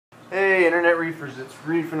Hey Internet Reefers, it's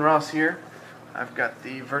Reefin here. I've got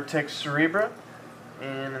the Vertex Cerebra,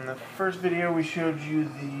 and in the first video we showed you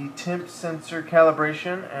the temp sensor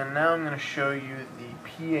calibration, and now I'm going to show you the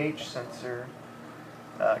pH sensor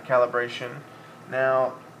calibration.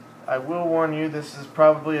 Now, I will warn you, this is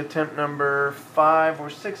probably attempt number 5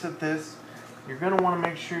 or 6 at this. You're going to want to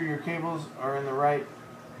make sure your cables are in the right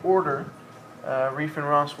order.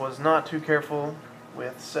 Reefin was not too careful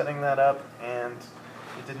with setting that up, and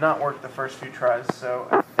it did not work the first few tries, so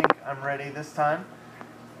I think I'm ready this time,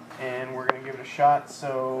 and we're going to give it a shot.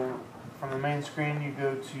 So from the main screen you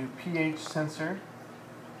go to pH sensor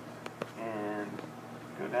and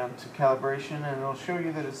go down to calibration, and it'll show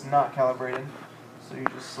you that it's not calibrated, so you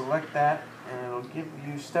just select that and it'll give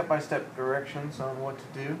you step-by-step directions on what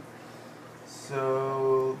to do.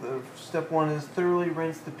 So the step 1 is thoroughly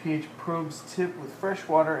rinse the pH probe's tip with fresh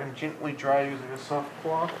water and gently dry using a soft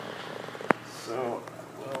cloth. So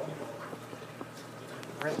we'll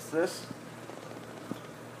rinse this.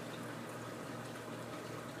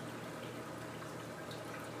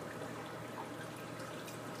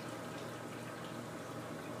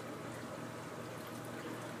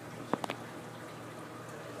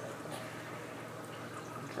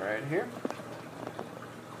 Dry it here.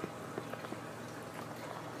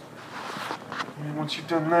 And once you've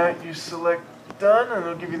done that, you select done, and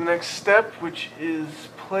it'll give you the next step, which is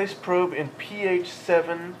place probe in pH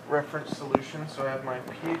 7 reference solution. So I have my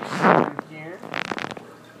pH 7 here,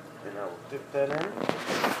 and I'll dip that in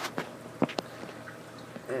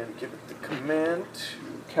and give it the command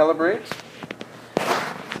to calibrate.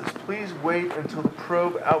 It says please wait until the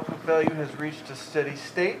probe output value has reached a steady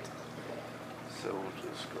state. So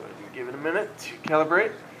we'll just go ahead and give it a minute to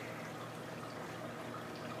calibrate.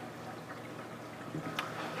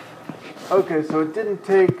 Okay, so it didn't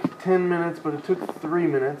take 10 minutes, but it took 3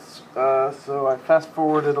 minutes, so I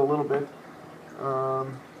fast-forwarded a little bit.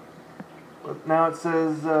 But now it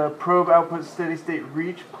says, probe output steady state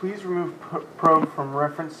reached. Please remove probe from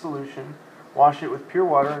reference solution. Wash it with pure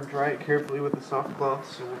water and dry it carefully with a soft cloth.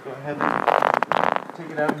 So we'll go ahead and take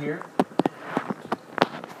it out here.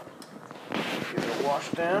 Give it a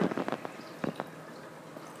wash down.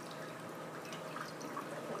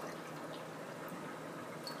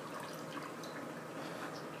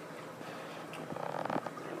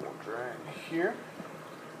 Here.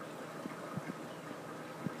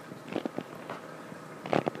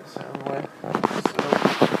 Get this out of the way. So,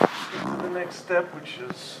 the next step, which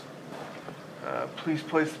is please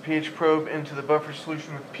place the pH probe into the buffer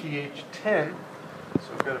solution with pH 10.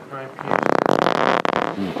 So I've got my pH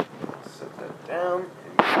 10. Set that down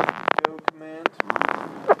and go command.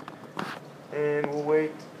 And we'll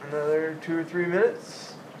wait another 2 or 3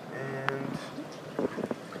 minutes, and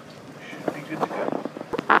should be good to go.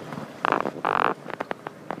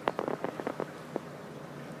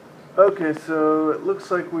 Okay, so it looks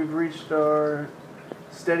like we've reached our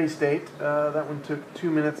steady state. That one took 2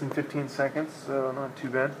 minutes and 15 seconds, so not too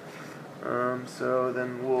bad. So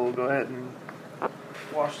then we'll go ahead and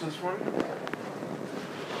wash this one.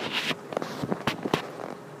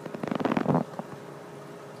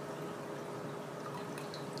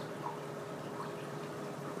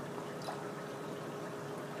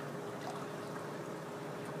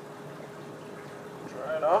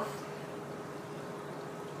 Dry it off.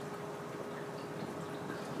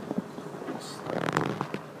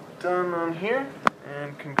 Done on here,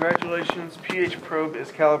 and congratulations, pH probe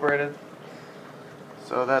is calibrated.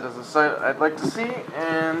 So that is a sight I'd like to see,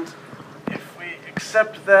 and if we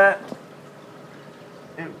accept that,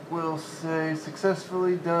 it will say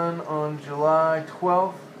successfully done on July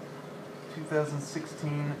 12th,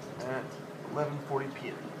 2016 at 11:40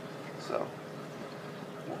 p.m. So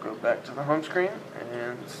we'll go back to the home screen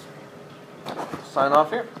and sign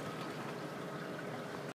off here.